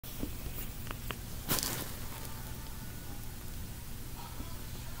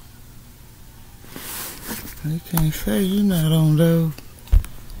You can't say you not on dope.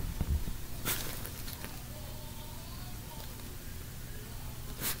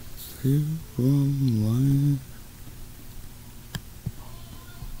 You from one.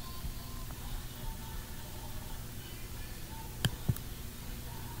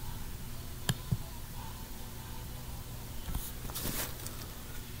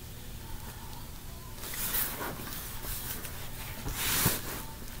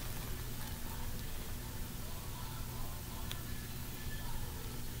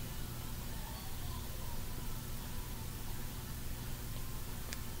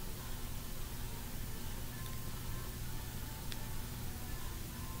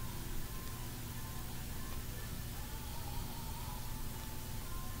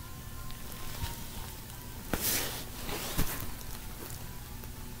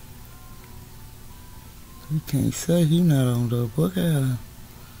 You can't say he not on dope. Look at him.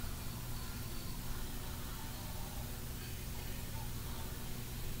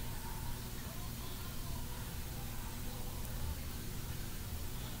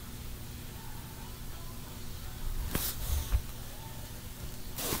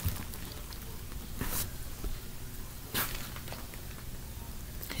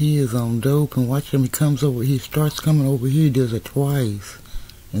 He is on dope, and watch him. He comes over. He starts coming over here. He does it twice,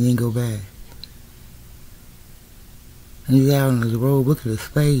 and then go back. And he's out on his road. Look at his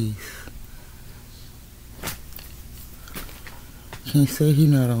face. Can't say he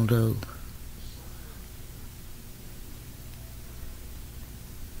not on dope.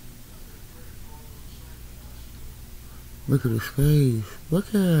 Look at his face. Look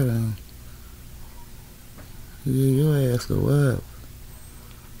at him. Yeah, your ass go up.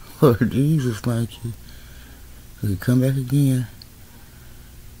 Lord Jesus, thank you. So he come back again.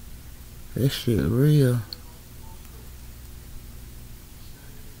 That shit real.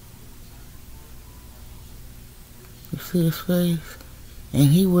 You see his face? And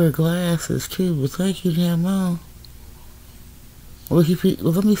he wear glasses too, but thank you, damn on. Well,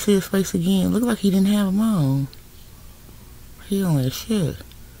 let me see his face again. Look like he didn't have them on. He on that shit.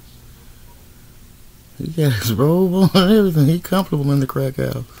 He got his robe on and everything. He comfortable in the crack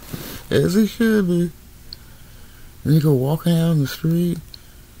house. As he should be. Then he go walking out in the street.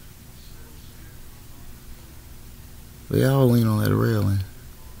 They all lean on that railing.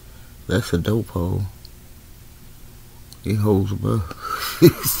 That's a dope hole. He holds them up.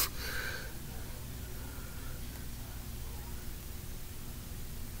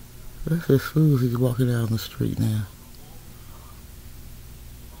 That's his food. He's walking out on the street now.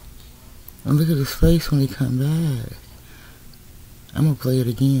 And look at his face when he come back. I'm gonna play it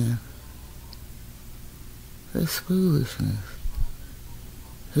again. That's foolishness.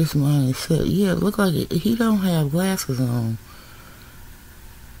 His mind is set. Yeah, look like he don't have glasses on.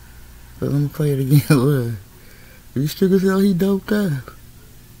 But let me play it again. Look. You still as hell he doped up.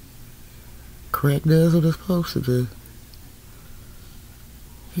 Crack does what it's supposed to do.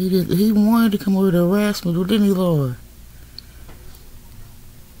 He wanted to come over to harass me, didn't he, Lord?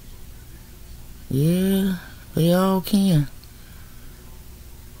 Yeah, they all can.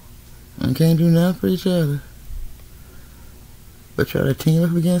 And can't do nothing for each other. But try to team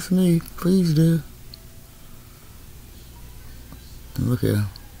up against me, please do. Look at him.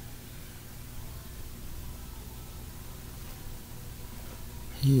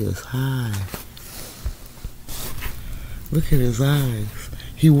 He is high. Look at his eyes.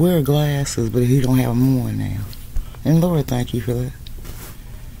 He wear glasses, but he don't have them on now. And Lord, thank you for that.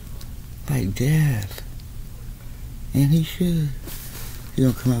 Like death. And he should. He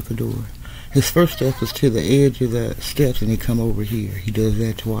don't come out the door. His first step is to the edge of the steps, and he come over here. He does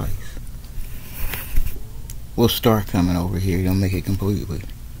that twice. We'll start coming over here. He don't make it completely.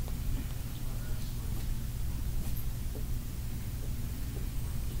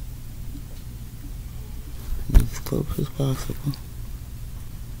 As close as possible.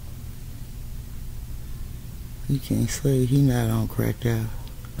 You can't say he not on cracked out.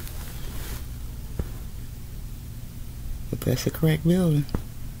 But that's a crack building.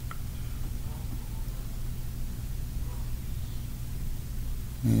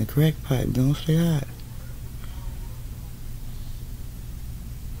 And the crack pipe don't stay hot.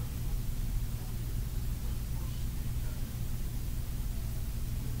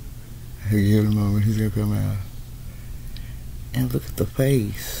 Give him a moment, he's gonna come out. And look at the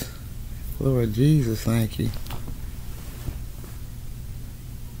face. Lord Jesus, thank you.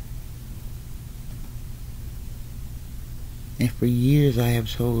 And for years I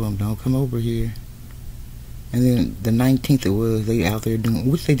have told them, don't come over here. And then the 19th it was, they out there doing,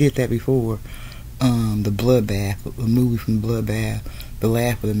 which they did that before, the Bloodbath, a movie from Bloodbath. the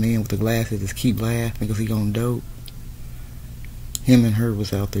laugh of the man with the glasses just keep laughing because he on dope. Him and her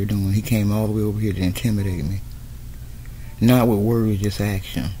was out there doing. He came all the way over here to intimidate me. Not with words, just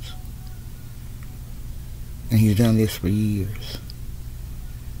actions. And he's done this for years.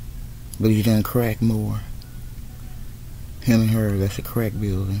 But he's done crack more. Him and her, that's a crack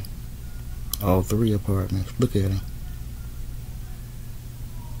building. All 3 apartments. Look at him.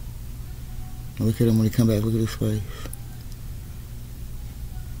 Look at him when he come back. Look at his face.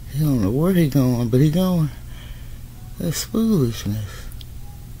 He don't know where he going, but he going. That's foolishness.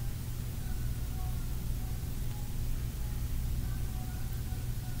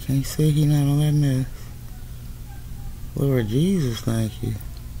 Can't say he not on that mess. Lord Jesus, thank you.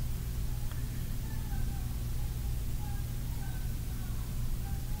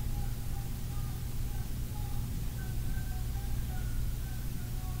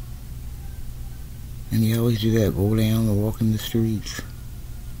 And he always do that, go down and walk in the streets.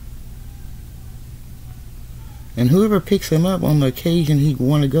 And whoever picks him up on the occasion he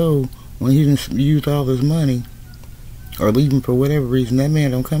want to go, when he didn't use all his money, or leave him for whatever reason, that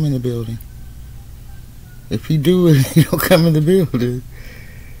man don't come in the building. If he do it, he don't come in the building.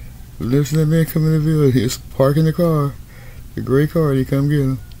 Listen, that man come in the building, he's parking the car, the gray car, and he come get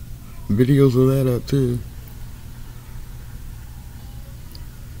him. Videos of that up too.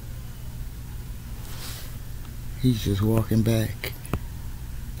 He's just walking back,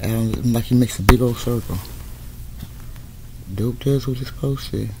 out like he makes a big old circle. Dope does what it's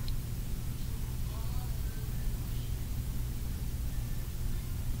supposed to.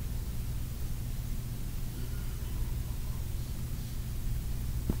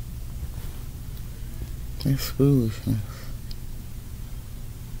 That's foolishness.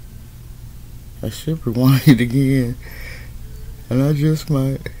 I should rewind it again, and I just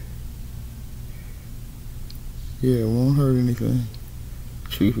might. Yeah, it won't hurt anything.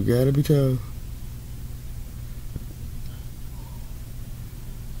 Truth gotta be told.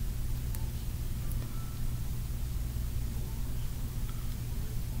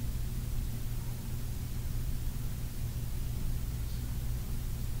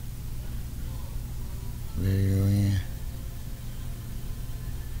 There you go, yeah.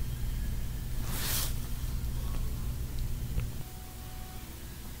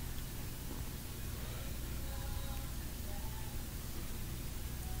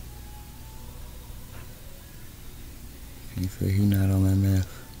 He said he not on that mess.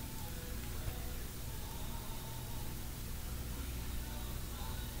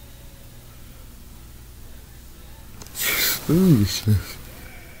 Foolishness.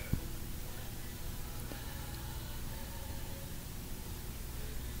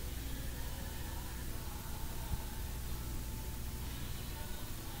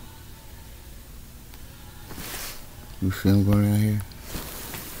 You see him going out here?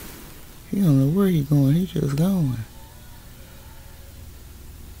 He don't know where he going, he just going.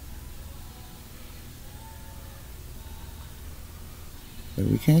 But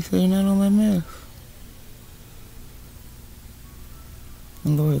we can't say nothing on that mess.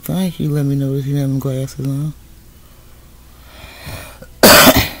 And Lord, thank you, let me know if you have them glasses on.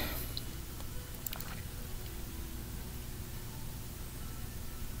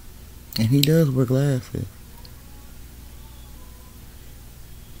 And he does wear glasses.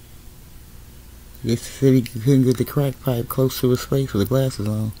 I guess he said he couldn't get the crack pipe close to his face with the glasses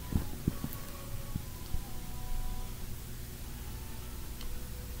on.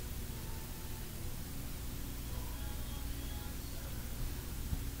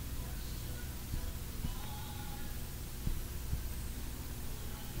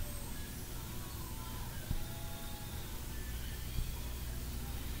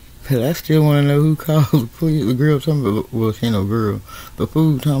 But I still want to know who called the police. The girl talking about, well, she ain't no girl. The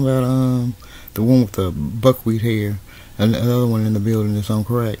fool talking about, the one with the buckwheat hair. And the other one in the building that's on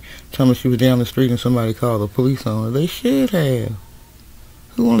crack. Telling me she was down the street and somebody called the police on her. They should have.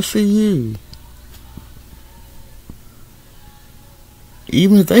 Who want to see you?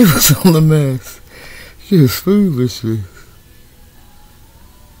 Even if they was on the mess. Just foolishness.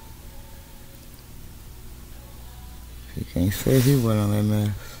 You can't say he went on that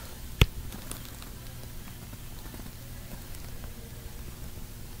mess.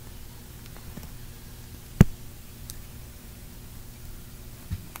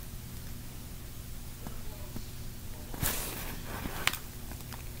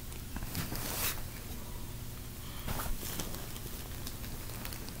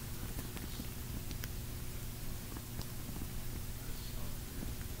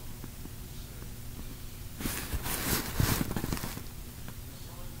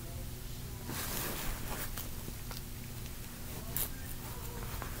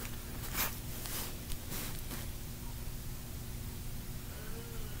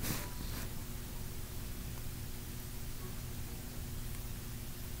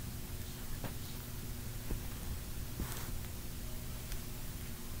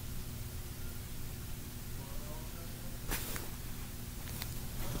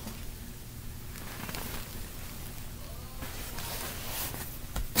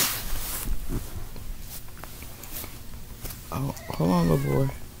 Hold on, little boy.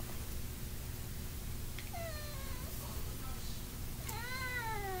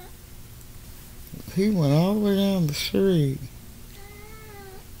 He went all the way down the street.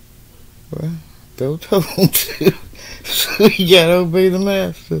 Well, don't tell him to. So you gotta obey the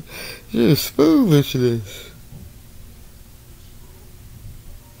master. Just foolishness.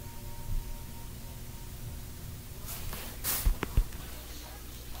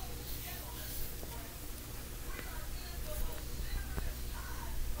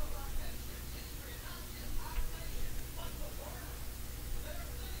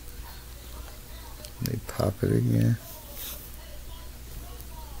 They pop it again.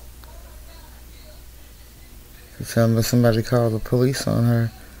 Tell me somebody called the police on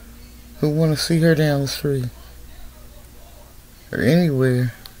her. Who want to see her down the street? Or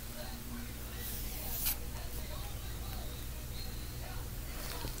anywhere.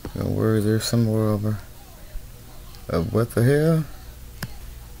 Don't worry, there's some more of her. What the hell?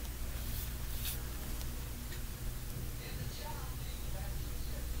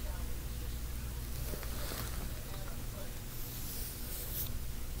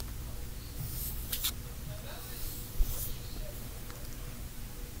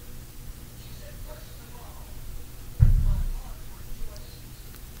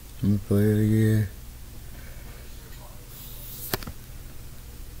 Let me play it again.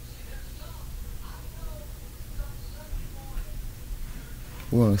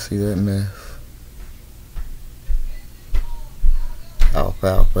 We want to see that mess.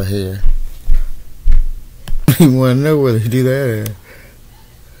 Alfalfa here. You want to know where they do that at?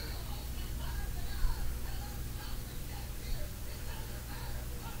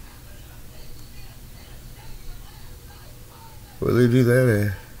 Where they do that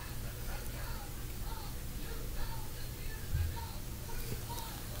at?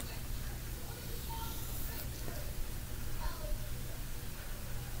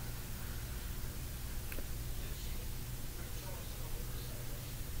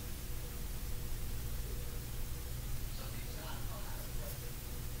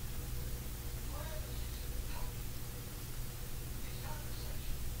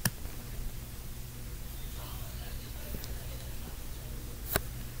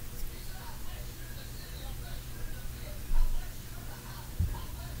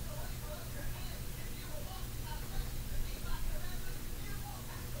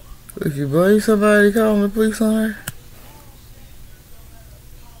 Would you believe somebody calling the police on her?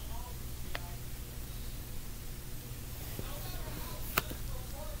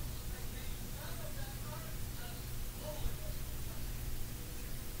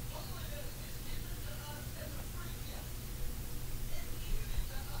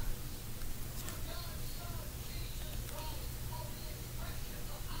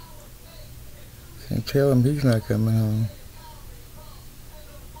 Can't tell him he's not coming home.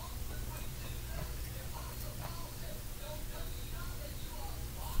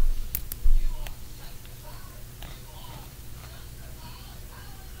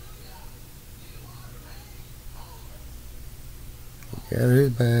 Got his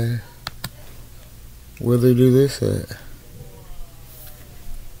bag. Where they do this at?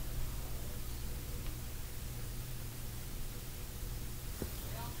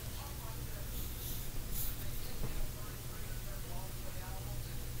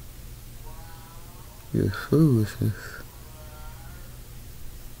 You're foolishness.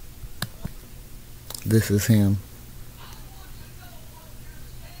 This is him.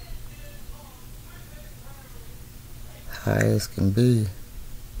 High as can be.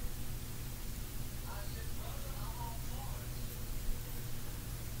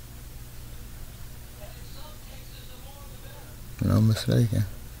 No mistaken.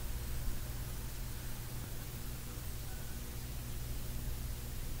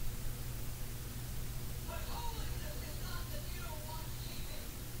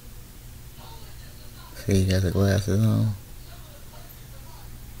 See, he got the glasses on.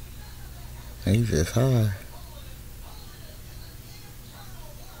 He's just high.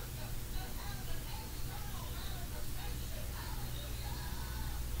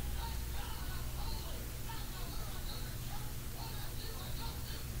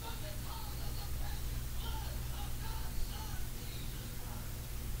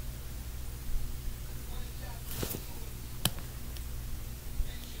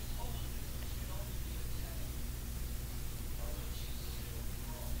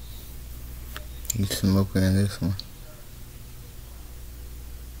 He's smoking in this one.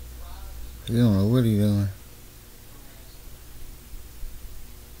 You don't know what he's doing.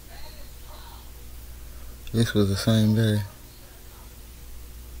 This was the same day.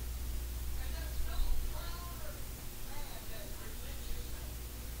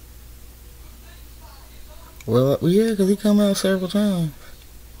 Well, yeah, 'cause he come out several times.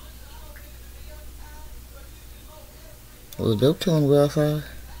 Well, don't tell him to go outside.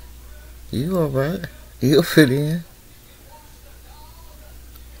 You alright. He'll fit in.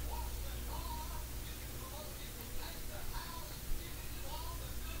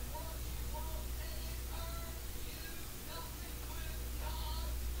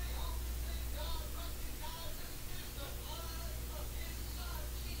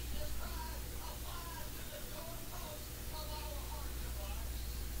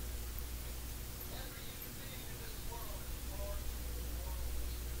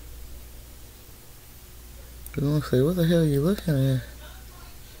 You gonna say, what the hell are you looking at?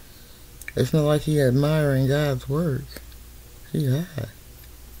 It's not like he admiring God's work. He high.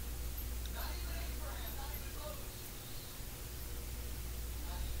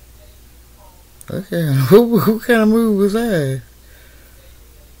 Okay, who kind of move was that?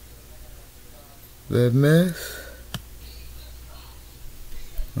 That mess?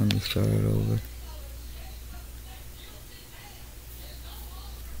 Let me start it over.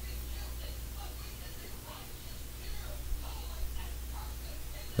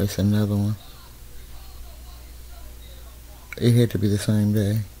 That's another one. It had to be the same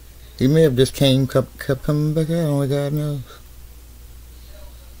day. He may have just kept coming back out, only God knows.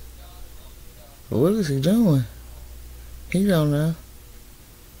 But what is he doing? He don't know.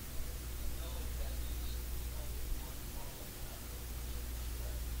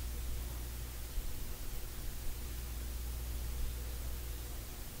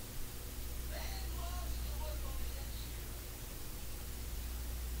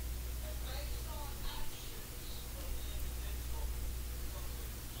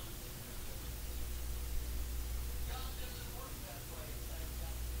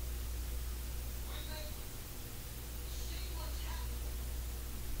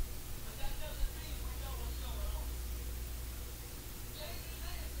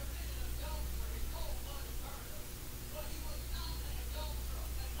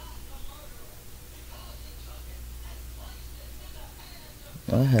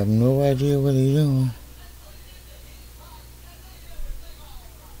 I have no idea what he's doing.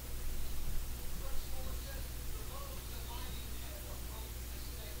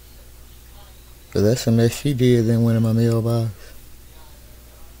 But that's a mess she did then went in my mailbox.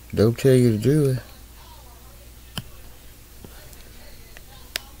 Don't tell you to do it.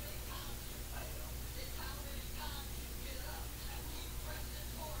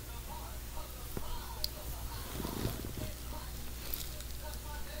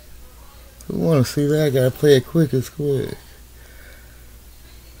 Who wanna see that? I gotta play it quick as quick.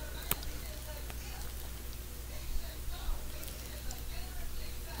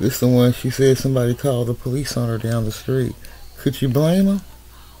 This the one she said somebody called the police on her down the street. Could you blame her?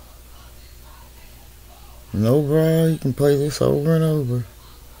 No, bro, you can play this over and over.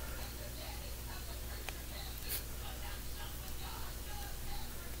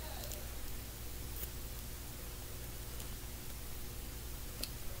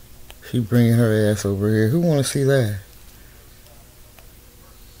 She bringing her ass over here. Who wanna see that?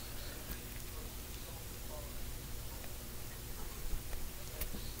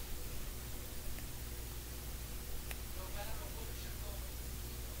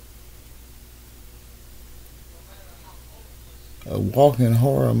 A walking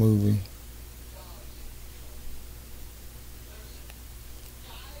horror movie.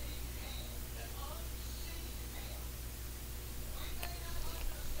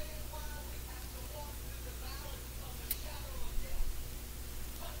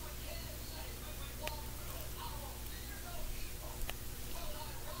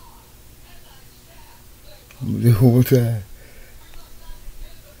 I'm gonna do it one more time.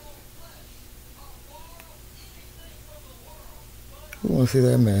 Who wanna see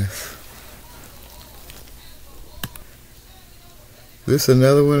that mess? This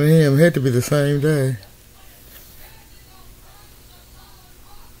another one of him. Had to be the same day.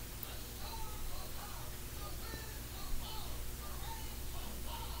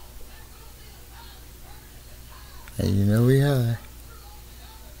 And you know he high.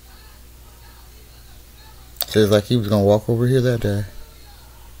 Says like he was gonna walk over here that day.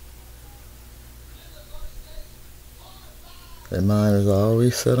 That mind is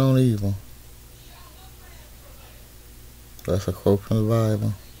always set on evil. That's a quote from the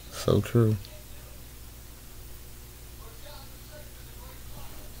Bible. So true.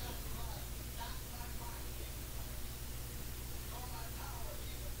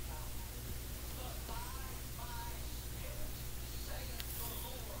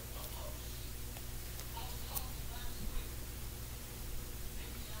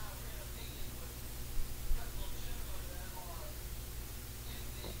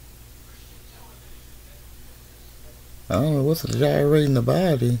 I don't know what's gyrating the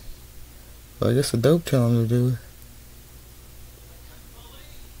body. But I guess the dope telling him to do it.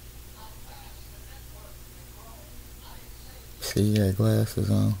 See, he got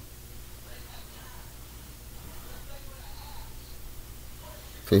glasses on.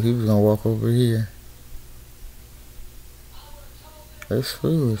 So he was gonna walk over here. That's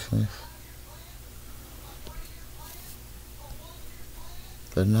foolishness.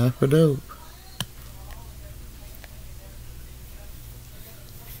 But not for dope.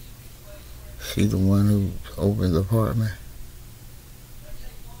 She the one who opened the apartment.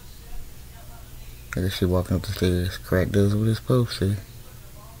 I guess she walking up the stairs. Crack does what it's supposed to.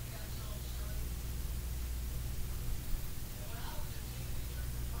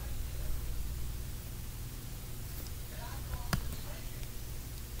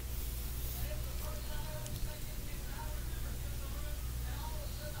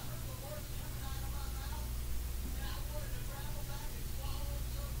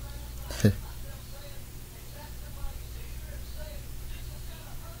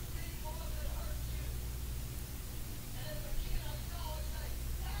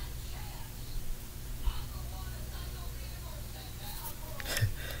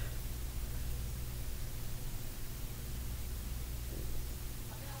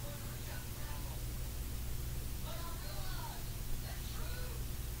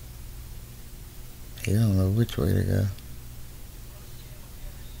 He don't know which way to go.